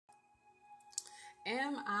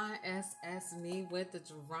MISS Me with the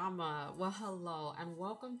drama. Well, hello, and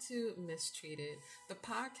welcome to Mistreated, the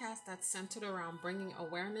podcast that's centered around bringing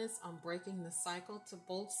awareness on breaking the cycle to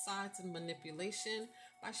both sides of manipulation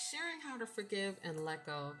by sharing how to forgive and let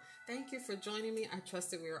go. Thank you for joining me. I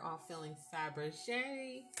trust that we are all feeling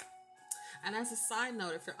Fabergé. And as a side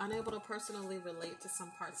note, if you're unable to personally relate to some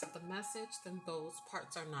parts of the message, then those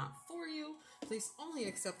parts are not for you. Please only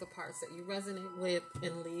accept the parts that you resonate with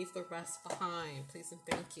and leave the rest behind. Please and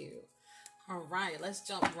thank you. All right, let's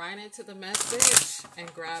jump right into the message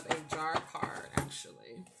and grab a jar card,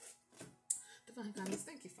 actually. Divine Guidance,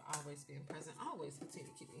 thank you for always being present. Always continue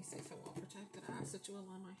to keep me safe and well protected. I ask that you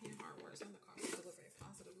align my hand, heart, words, and the cards to deliver a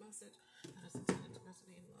positive message that is intended to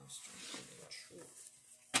resonate in love, strength, and truth.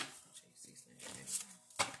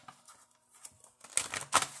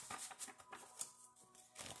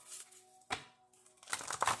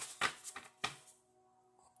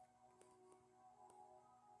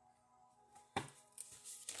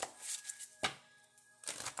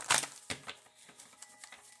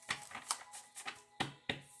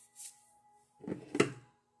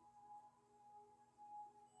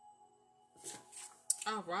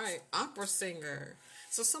 All right, opera singer.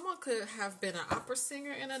 So someone could have been an opera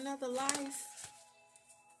singer in another life.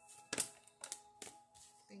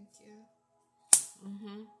 Thank you.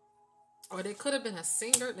 Or they could have been a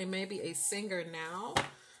singer. They may be a singer now.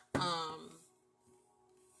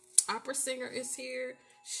 Opera singer is here.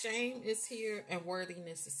 Shame is here. And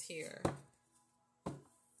worthiness is here.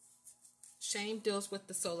 Shame deals with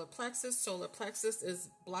the solar plexus. Solar plexus is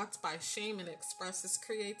blocked by shame and expresses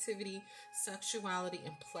creativity, sexuality,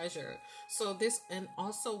 and pleasure. So this, and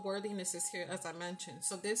also worthiness is here, as I mentioned.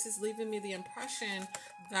 So this is leaving me the impression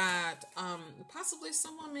that possibly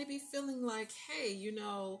someone may be feeling like, hey,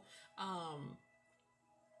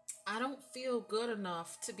 I don't feel good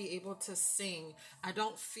enough to be able to sing. I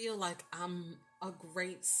don't feel like I'm a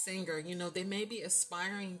great singer. They may be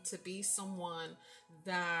aspiring to be someone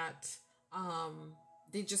that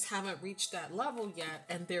they just haven't reached that level yet,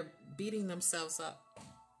 and they're beating themselves up.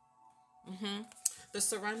 The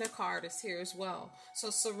surrender card is here as well. So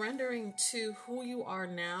surrendering to who you are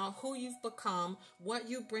now, who you've become, what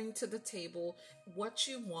you bring to the table, what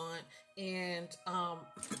you want, and how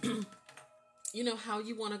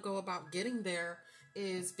you want to go about getting there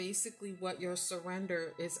is basically what your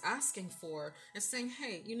surrender is asking for. It's saying,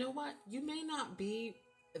 hey, you know what? You may not be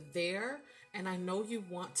there, and I know you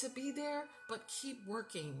want to be there, but keep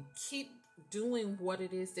working. Keep doing what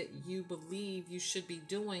it is that you believe you should be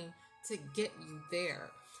doing to get you there.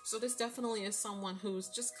 So this definitely is someone who's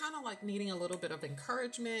just kind of like needing a little bit of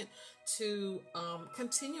encouragement to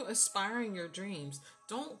continue aspiring your dreams.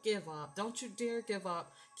 Don't give up. Don't you dare give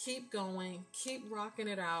up. Keep going. Keep rocking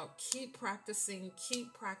it out. Keep practicing.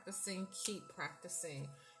 Keep practicing. Keep practicing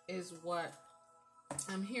is what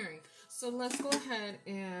I'm hearing. So let's go ahead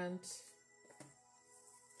and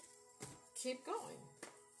keep going.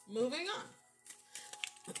 Moving on.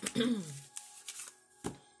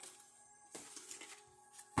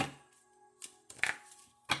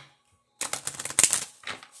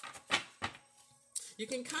 You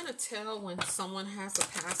can kind of tell when someone has a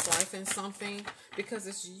past life in something because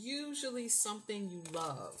it's usually something you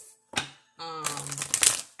love.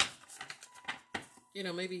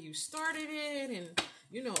 Maybe you started it, and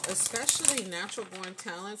especially natural born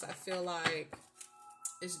talents, I feel like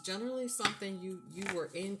it's generally something you were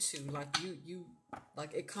into, like you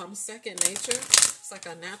like it comes second nature. It's like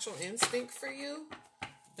a natural instinct for you.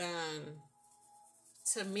 Then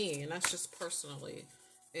to me, and that's just personally,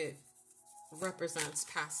 it represents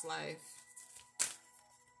past life.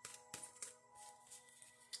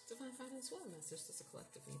 Divine Guidance, what message does a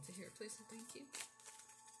collective need to hear? Please and thank you.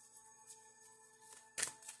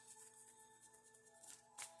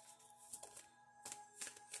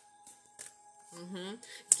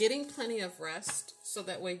 Getting plenty of rest so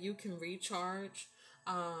that way you can recharge,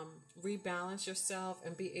 rebalance yourself,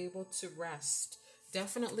 and be able to rest.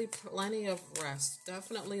 Definitely plenty of rest.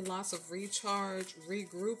 Definitely lots of recharge,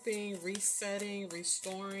 regrouping, resetting,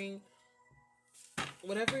 restoring.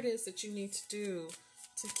 Whatever it is that you need to do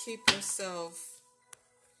to keep yourself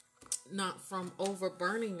not from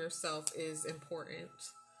overburning yourself is important,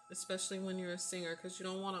 especially when you're a singer, because you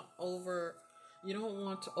don't want to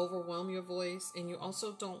overwhelm your voice, and you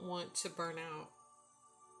also don't want to burn out.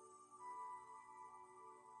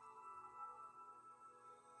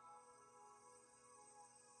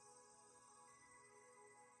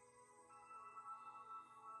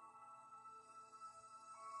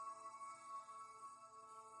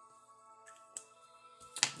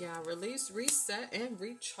 Yeah, release, reset, and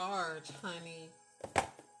recharge, honey.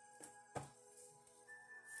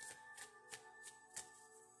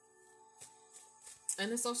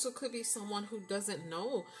 And this also could be someone who doesn't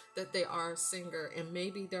know that they are a singer, and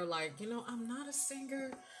maybe they're like, I'm not a singer.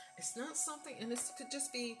 It's not something, and this could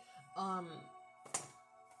just be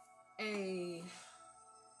a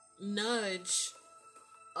nudge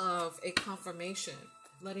of a confirmation,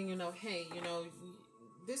 letting you know, hey,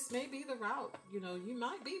 this may be the route. You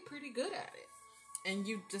might be pretty good at it, and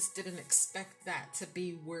you just didn't expect that to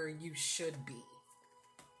be where you should be.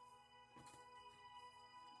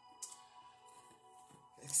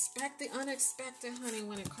 Expect the unexpected, honey,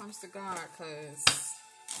 when it comes to God, because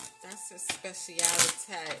that's his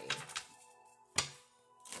speciality.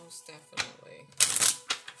 Most definitely.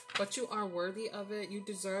 But you are worthy of it. You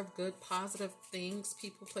deserve good, positive things,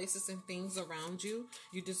 people, places, and things around you.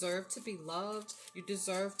 You deserve to be loved. You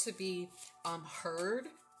deserve to be heard.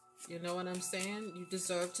 You know what I'm saying? You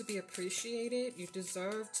deserve to be appreciated. You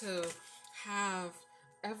deserve to have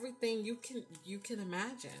everything you can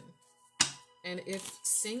imagine. And if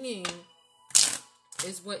singing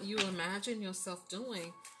is what you imagine yourself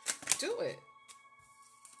doing, do it.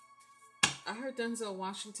 I heard Denzel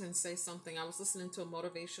Washington say something. I was listening to a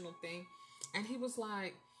motivational thing, and he was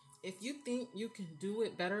like, if you think you can do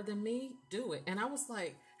it better than me, do it. And I was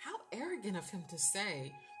like, how arrogant of him to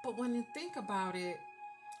say. But when you think about it,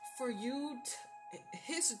 for you,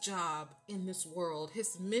 his job in this world,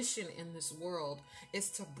 his mission in this world is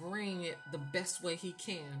to bring it the best way he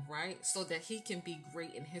can, right? So that he can be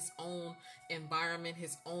great in his own environment,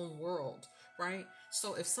 his own world, right?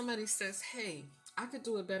 So if somebody says, hey, I could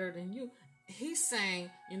do it better than you, he's saying,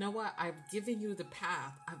 you know what? I've given you the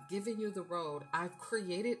path. I've given you the road. I've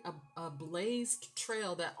created a blazed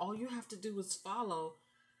trail that all you have to do is follow.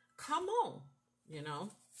 Come on,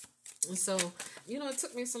 And so, it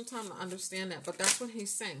took me some time to understand that, but that's what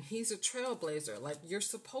he's saying. He's a trailblazer. Like, you're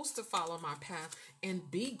supposed to follow my path and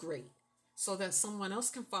be great so that someone else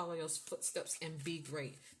can follow your footsteps and be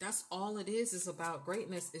great. That's all it is about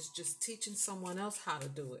greatness, is just teaching someone else how to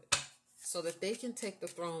do it so that they can take the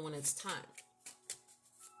throne when it's time.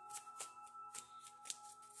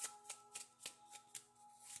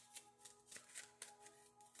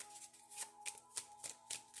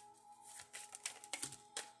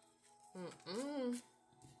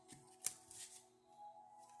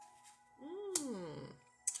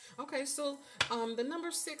 Okay, so the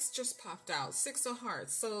number 6 just popped out. 6 of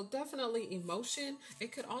Hearts. So definitely emotion.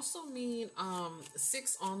 It could also mean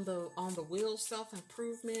 6 on the wheel,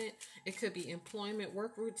 self-improvement. It could be employment,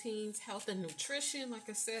 work routines, health and nutrition, like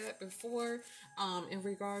I said before, in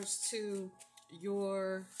regards to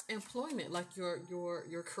your employment, like your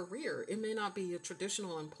career. It may not be your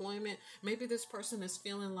traditional employment. Maybe this person is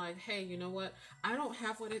feeling like, hey, you know what, I don't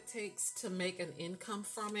have what it takes to make an income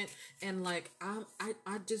from it, and like I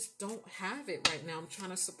just don't have it right now. I'm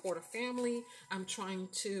trying to support a family. I'm trying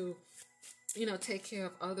to take care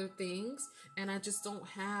of other things, and I just don't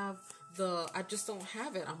have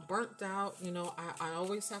it. I'm burnt out. I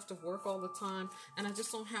always have to work all the time, and I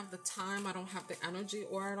just don't have the time. I don't have the energy,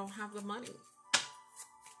 or I don't have the money.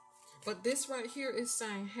 But this right here is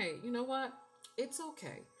saying, hey, you know what? It's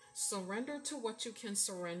okay. Surrender to what you can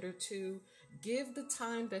surrender to. Give the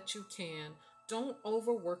time that you can. Don't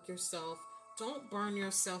overwork yourself. Don't burn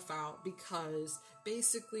yourself out, because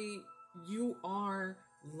basically you are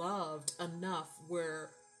loved enough where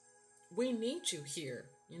we need you here.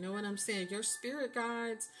 You know what I'm saying? Your spirit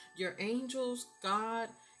guides, your angels, God,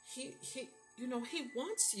 he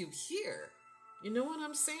wants you here. You know what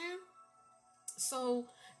I'm saying? So,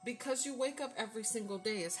 because you wake up every single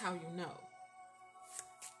day is how you know.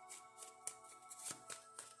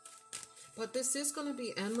 But this is going to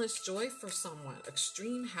be endless joy for someone,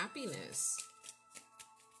 extreme happiness.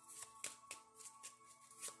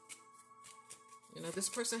 This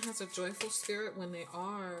person has a joyful spirit when they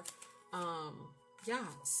are,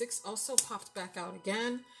 6 also popped back out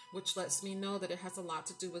again, which lets me know that it has a lot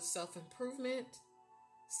to do with self-improvement.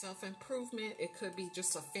 It could be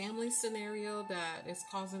just a family scenario that is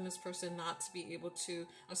causing this person not to be able to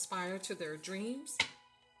aspire to their dreams.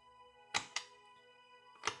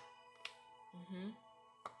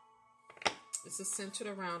 This is centered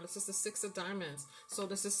around, this is the 6 of Diamonds. So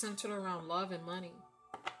this is centered around love and money.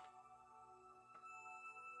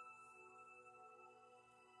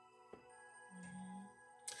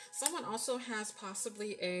 Someone also has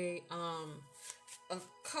possibly a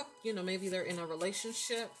cup, maybe they're in a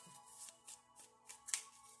relationship.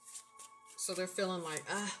 So they're feeling like,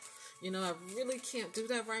 I really can't do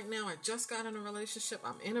that right now. I just got in a relationship.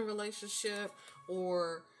 I'm in a relationship.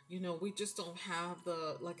 Or, we just don't have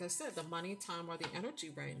the, like I said, the money, time, or the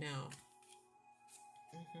energy right now.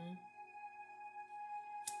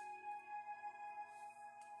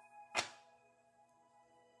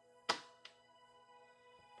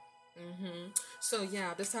 So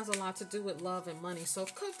yeah, this has a lot to do with love and money. So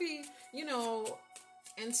it could be,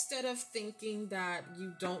 instead of thinking that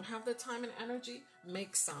you don't have the time and energy,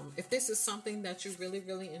 make some. If this is something that you really,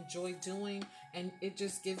 really enjoy doing and it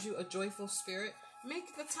just gives you a joyful spirit,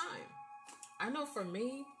 make the time. I know for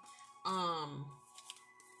me, um,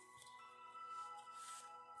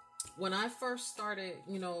 when I first started,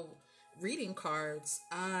 reading cards,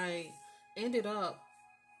 I ended up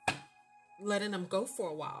letting them go for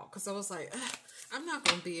a while because I was like, "Ugh, I'm not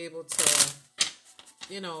going to be able to,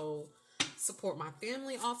 you know, support my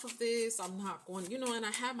family off of this. I'm not going, and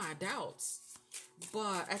I had my doubts.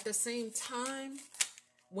 But at the same time,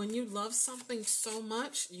 when you love something so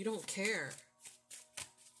much, you don't care.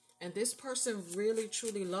 And this person really,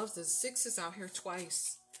 truly loves this. Six is out here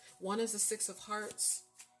twice. One is the Six of Hearts.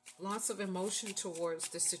 Lots of emotion towards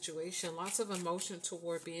the situation. Lots of emotion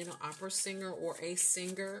toward being an opera singer or a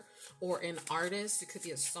singer or an artist. It could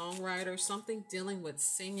be a songwriter. Something dealing with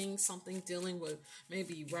singing. Something dealing with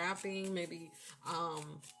maybe rapping. Maybe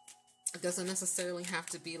it doesn't necessarily have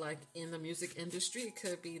to be like in the music industry. It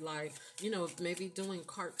could be like, maybe doing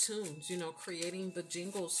cartoons, creating the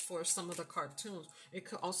jingles for some of the cartoons. It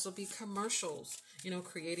could also be commercials,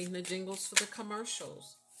 creating the jingles for the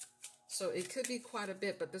commercials. So it could be quite a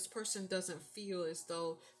bit, but this person doesn't feel as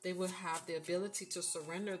though they would have the ability to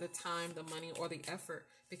surrender the time, the money, or the effort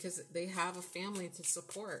because they have a family to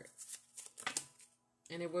support.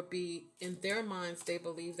 And it would be, in their minds, they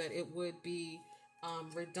believe that it would be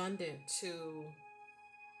redundant to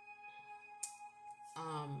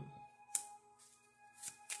um,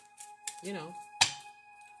 you know,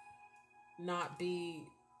 not be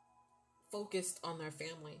focused on their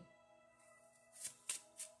family.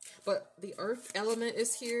 But the earth element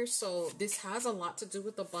is here, so this has a lot to do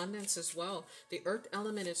with abundance as well. The earth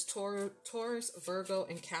element is Taurus, Virgo,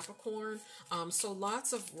 and Capricorn. So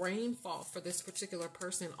lots of rainfall for this particular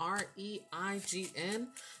person, REIGN.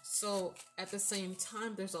 So at the same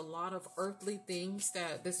time, there's a lot of earthly things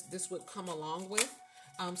that this would come along with.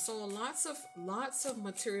 So lots of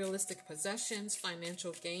materialistic possessions,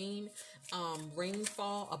 financial gain,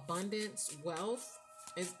 rainfall, abundance, wealth.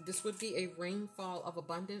 This would be a rainfall of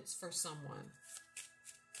abundance for someone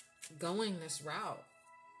going this route.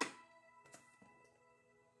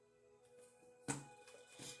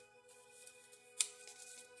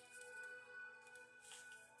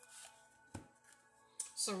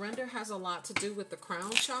 Surrender has a lot to do with the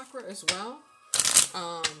crown chakra as well.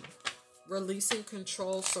 Releasing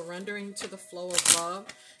control, surrendering to the flow of love.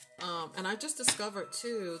 And I just discovered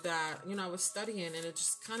too that, I was studying and it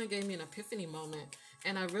just kind of gave me an epiphany moment.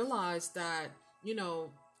 And I realized that,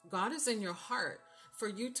 God is in your heart. For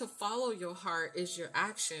you to follow your heart is your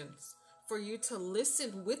actions. For you to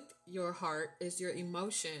listen with your heart is your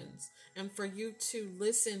emotions. And for you to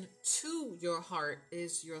listen to your heart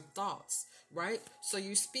is your thoughts, right? So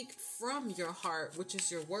you speak from your heart, which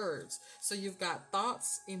is your words. So you've got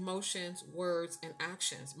thoughts, emotions, words, and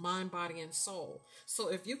actions, mind, body, and soul. So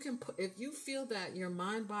if you feel that your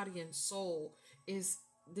mind, body, and soul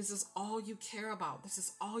this is all you care about. This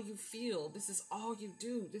is all you feel. This is all you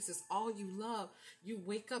do. This is all you love. You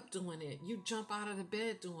wake up doing it. You jump out of the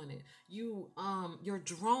bed doing it. You're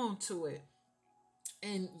drawn to it.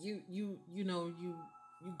 And you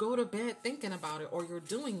go to bed thinking about it or you're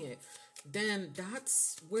doing it. Then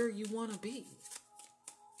that's where you want to be.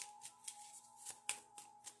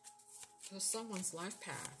 So someone's life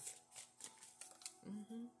path.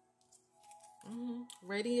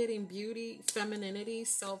 Radiating beauty, femininity,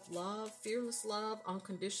 self-love, fearless love,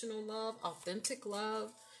 unconditional love, authentic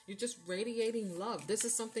love. You're just radiating love. This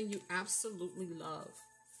is something you absolutely love.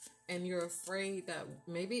 And you're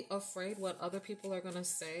maybe afraid what other people are going to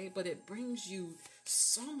say, but it brings you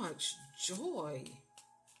so much joy.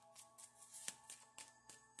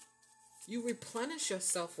 You replenish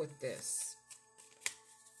yourself with this.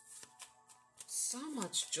 So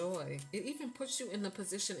much joy. It even puts you in the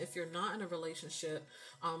position, if you're not in a relationship,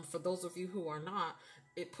 for those of you who are not,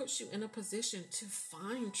 it puts you in a position to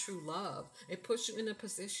find true love. It puts you in a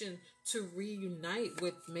position to reunite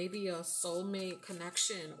with maybe a soulmate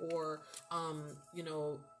connection or,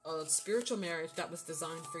 a spiritual marriage that was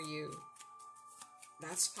designed for you.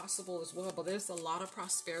 That's possible as well. But there's a lot of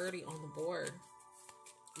prosperity on the board.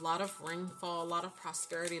 A lot of rainfall, a lot of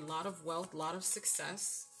prosperity, a lot of wealth, a lot of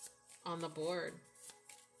success on the board.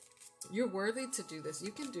 You're worthy to do this.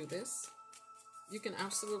 You can do this. You can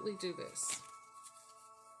absolutely do this.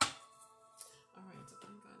 All right,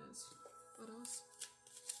 divine guidance. What else?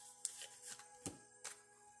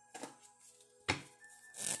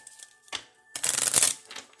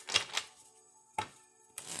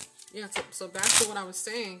 Yeah, so back to what I was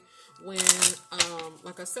saying, when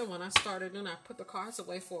like I said, when I started and I put the cards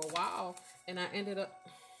away for a while, and I ended up,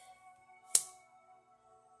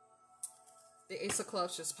 the Ace of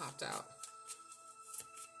Clubs just popped out.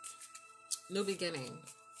 New beginning,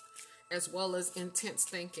 as well as intense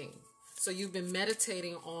thinking. So you've been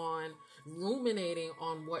meditating on, ruminating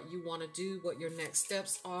on what you want to do, what your next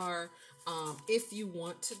steps are, if you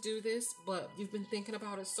want to do this, but you've been thinking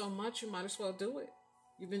about it so much, you might as well do it.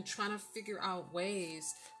 You've been trying to figure out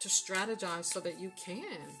ways to strategize so that you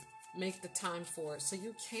can make the time for it, so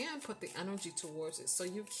you can put the energy towards it, so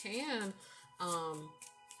you can,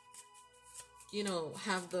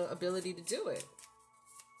 have the ability to do it.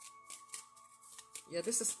 Yeah,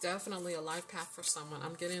 this is definitely a life path for someone.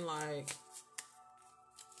 I'm getting like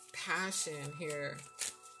passion here.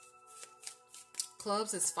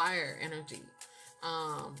 Clubs is fire energy.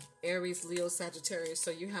 Aries, Leo, Sagittarius.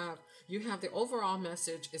 So you have the overall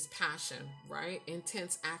message is passion, right?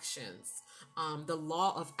 Intense actions. The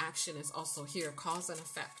law of action is also here, cause and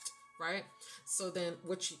effect, right? So then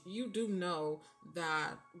what you do know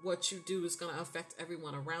that what you do is going to affect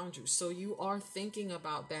everyone around you. So you are thinking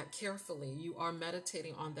about that carefully. You are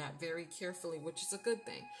meditating on that very carefully, which is a good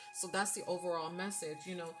thing. So that's the overall message.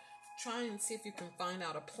 Try and see if you can find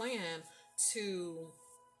out a plan to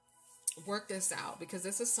work this out, because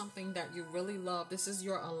this is something that you really love. This is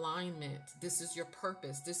your alignment. This is your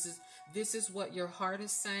purpose. This is what your heart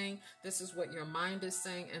is saying. This is what your mind is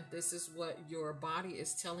saying, and this is what your body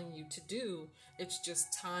is telling you to do. It's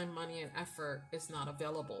just time, money, and effort is not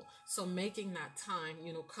available. So making that time,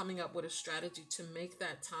 coming up with a strategy to make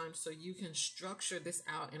that time so you can structure this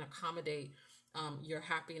out and accommodate your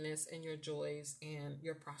happiness and your joys and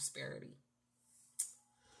your prosperity.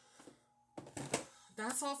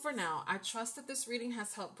 That's all for now. I trust that this reading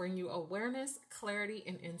has helped bring you awareness, clarity,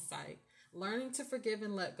 and insight. Learning to forgive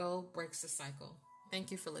and let go breaks the cycle. Thank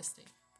you for listening.